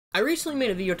I recently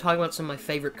made a video talking about some of my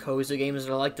favorite cozy games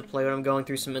that I like to play when I'm going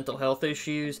through some mental health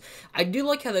issues. I do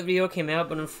like how that video came out,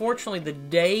 but unfortunately the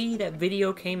day that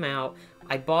video came out,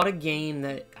 I bought a game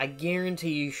that I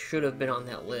guarantee you should have been on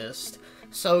that list.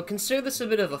 So consider this a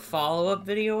bit of a follow-up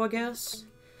video, I guess.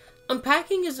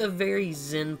 Unpacking is a very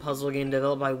zen puzzle game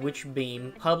developed by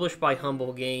Witchbeam, published by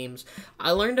Humble Games.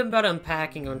 I learned about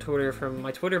Unpacking on Twitter from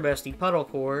my Twitter bestie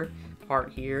Puddlecore,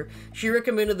 part here. She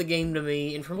recommended the game to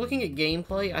me, and from looking at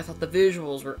gameplay, I thought the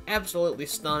visuals were absolutely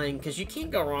stunning, because you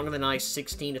can't go wrong with a nice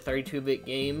 16 to 32-bit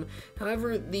game.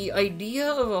 However, the idea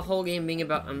of a whole game being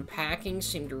about unpacking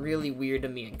seemed really weird to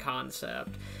me in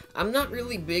concept. I'm not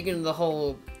really big into the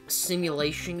whole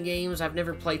simulation games. I've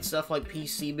never played stuff like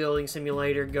PC Building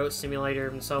Simulator, Goat Simulator,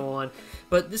 and so on,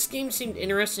 but this game seemed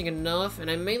interesting enough,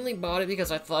 and I mainly bought it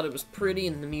because I thought it was pretty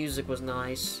and the music was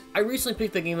nice. I recently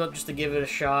picked the game up just to give it a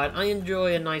shot. I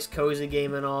enjoy a nice cozy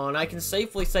game and all, and I can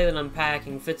safely say that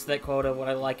Unpacking fits that quota of what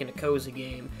I like in a cozy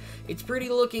game. It's pretty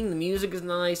looking, the music is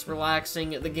nice, relaxing,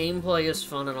 the gameplay is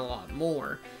fun, and a lot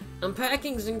more.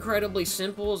 Unpacking is incredibly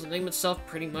simple, as the name itself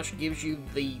pretty much gives you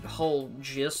the whole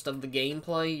gist of the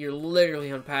gameplay. You're literally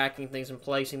unpacking things and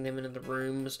placing them into the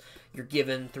rooms you're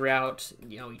given throughout,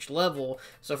 each level.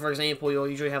 So for example, you'll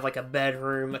usually have like a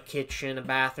bedroom, a kitchen, a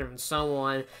bathroom, and so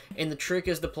on, and the trick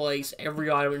is to place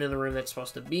every item into the room that's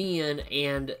supposed to be in,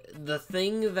 and the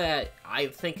thing that I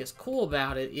think is cool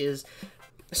about it is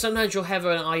sometimes you'll have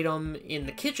an item in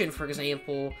the kitchen, for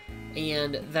example,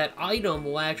 and that item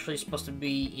will actually supposed to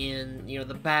be in,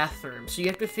 the bathroom. So you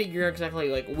have to figure out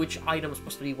exactly, which item is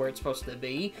supposed to be where it's supposed to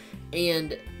be.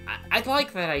 And I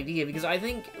like that idea, because I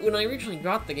think when I originally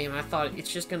got the game, I thought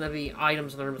it's just going to be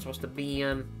items in the room it's supposed to be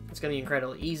in. It's going to be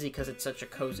incredibly easy because it's such a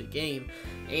cozy game.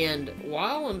 And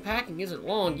while Unpacking isn't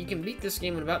long, you can beat this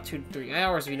game in about 2 to 3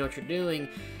 hours if you know what you're doing.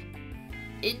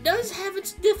 It does have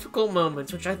its difficult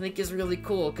moments, which I think is really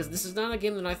cool, because this is not a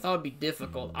game that I thought would be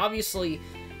difficult. Obviously,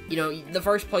 the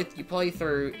first playthrough you play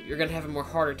through, you're going to have a more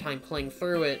harder time playing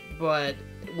through it, but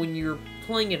when you're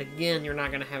playing it again, you're not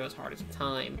going to have as hard as a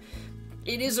time.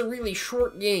 It is a really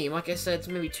short game. Like I said, it's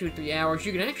maybe 2 to 3 hours.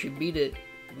 You can actually beat it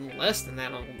less than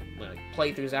that on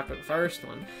playthroughs after the first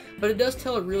one. But it does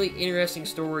tell a really interesting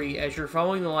story as you're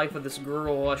following the life of this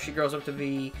girl as she grows up to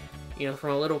be,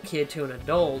 from a little kid to an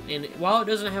adult. And while it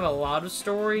doesn't have a lot of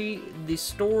story, the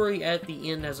story at the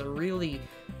end has a really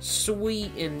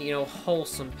sweet and,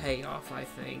 wholesome payoff, I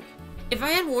think. If I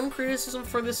had one criticism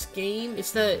for this game,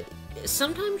 it's that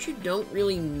sometimes you don't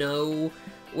really know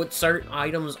what certain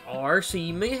items are, so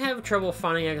you may have trouble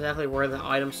finding out exactly where the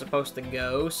item's supposed to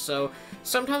go. So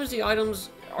sometimes the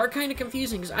items are kind of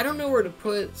confusing, because I don't know where to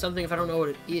put something if I don't know what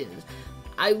it is.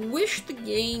 I wish the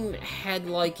game had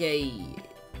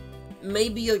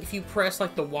maybe if you press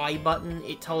the Y button,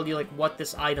 it told you what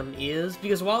this item is,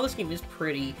 because while this game is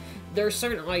pretty, there are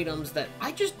certain items that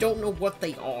I just don't know what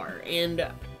they are, and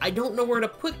I don't know where to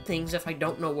put things if I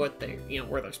don't know what they're,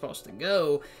 where they're supposed to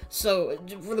go. So,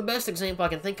 for the best example I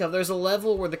can think of, there's a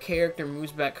level where the character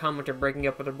moves back home after breaking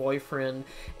up with her boyfriend,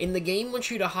 and the game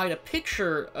wants you to hide a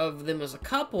picture of them as a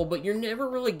couple, but you're never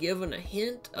really given a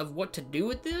hint of what to do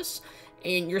with this.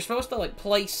 And you're supposed to,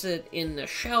 place it in the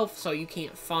shelf so you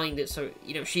can't find it, so,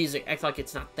 she's act like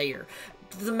it's not there.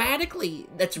 Thematically,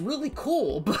 that's really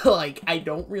cool, but, I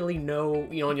don't really know,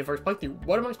 on your first playthrough,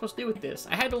 what am I supposed to do with this?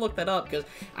 I had to look that up, because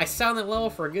I sat on that level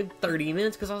for a good 30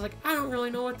 minutes, because I was like, I don't really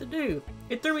know what to do.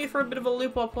 It threw me for a bit of a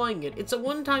loop while playing it. It's a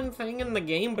one-time thing in the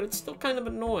game, but it's still kind of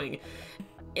annoying.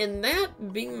 And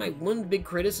that being my one big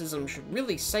criticism should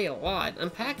really say a lot.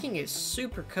 Unpacking is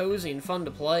super cozy and fun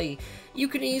to play. You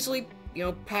can easily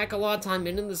pack a lot of time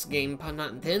into this game, pun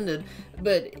not intended,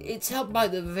 but it's helped by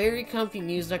the very comfy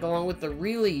music along with the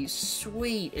really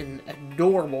sweet and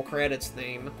adorable credits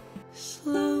theme.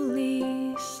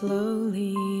 Slowly,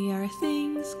 slowly, our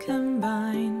things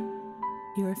combine.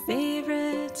 Your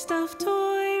favorite stuffed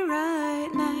toy right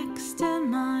next to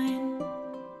mine.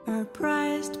 Our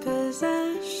prized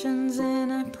possessions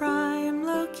in a prime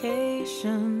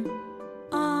location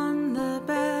on the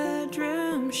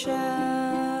bedroom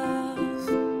shelf.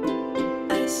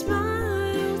 I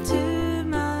smile to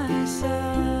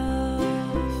myself.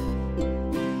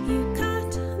 You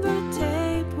cut the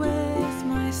tape with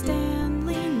my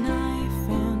Stanley knife,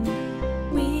 and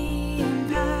we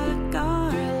unpack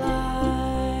our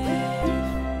life.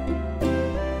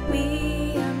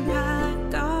 We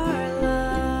unpack our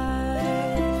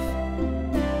life.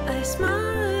 I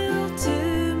smile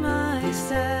to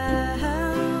myself.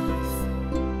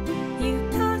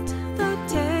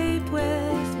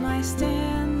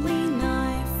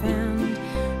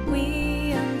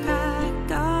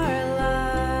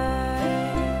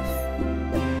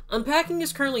 Unpacking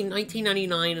is currently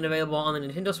 $19.99 and available on the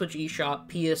Nintendo Switch eShop,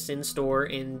 PSN Store,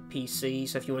 and PC,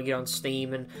 so if you want to get on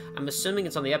Steam, and I'm assuming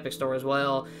it's on the Epic Store as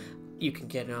well, you can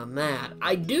get it on that.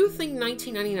 I do think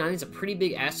 $19.99 is a pretty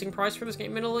big asking price for this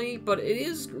game, mentally, but it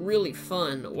is really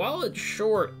fun. While it's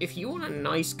short, if you want a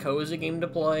nice, cozy game to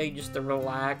play, just to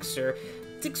relax, or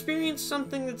to experience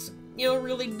something that's, you know,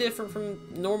 really different from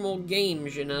normal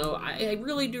games, you know, I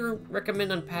really do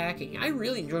recommend Unpacking. I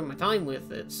really enjoyed my time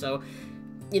with it, so,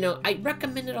 you know, I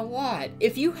recommend it a lot.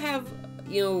 If you have,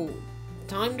 you know,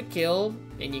 time to kill,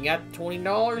 and you got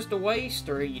 $20 to waste,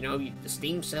 or, you know, the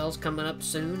Steam sale's coming up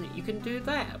soon, you can do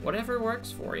that. Whatever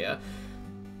works for you.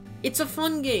 It's a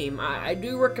fun game. I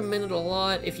do recommend it a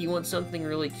lot if you want something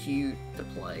really cute to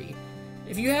play.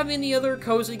 If you have any other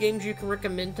cozy games you can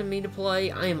recommend to me to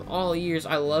play, I am all ears.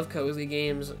 I love cozy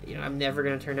games. You know, I'm never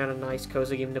going to turn down a nice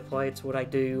cozy game to play. It's what I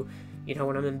do, you know,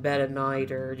 when I'm in bed at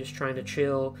night or just trying to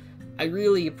chill. I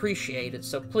really appreciate it,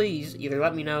 so please, either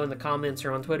let me know in the comments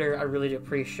or on Twitter. I really do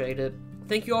appreciate it.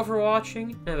 Thank you all for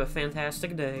watching, and have a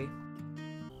fantastic day.